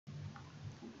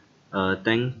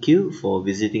Thank you for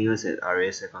visiting us at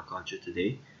RAS Aquaculture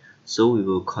today. So we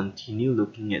will continue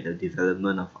looking at the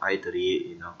development of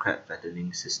I38 in our crab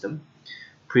fattening system.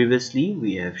 Previously,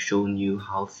 we have shown you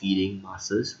how feeding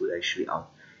masses would actually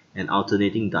and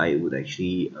alternating diet would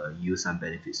actually yield some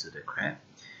benefits to the crab.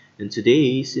 And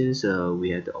today, since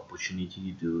we had the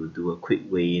opportunity to do a quick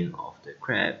weigh-in of the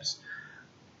crabs,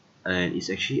 and it's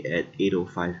actually at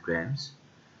 805 grams.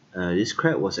 This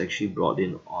crab was actually brought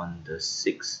in on the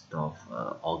 6th of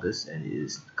August and it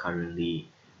is currently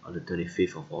on the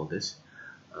 25th of August.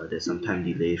 There's some time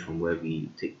delay from where we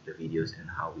take the videos and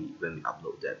when we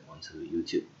upload them onto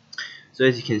YouTube. So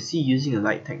as you can see, using a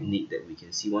light technique, that we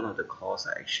can see one of the claws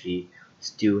are actually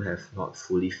still have not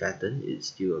fully fattened. It's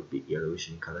still a bit yellowish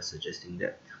in color, suggesting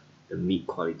that the meat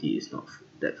quality is not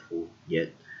that full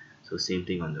yet. So same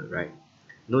thing on the right.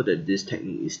 Note that this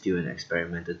technique is still an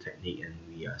experimental technique and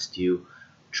we are still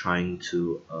trying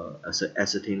to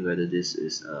ascertain whether this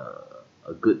is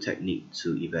a good technique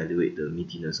to evaluate the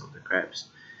meatiness of the crabs.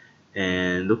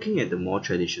 And looking at the more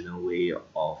traditional way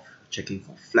of checking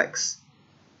for flex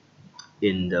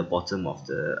in the bottom of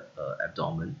the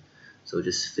abdomen, so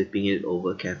just flipping it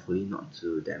over carefully not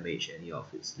to damage any of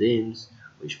its limbs,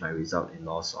 which might result in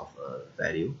loss of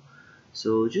value.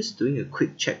 So just doing a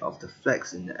quick check of the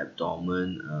flex in the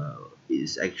abdomen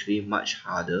is actually much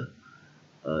harder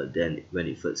than when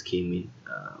it first came in,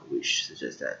 which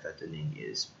suggests that fattening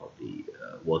is probably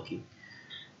working.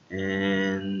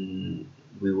 And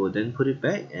we will then put it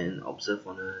back and observe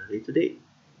on a later date.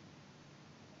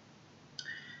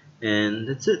 And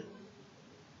that's it.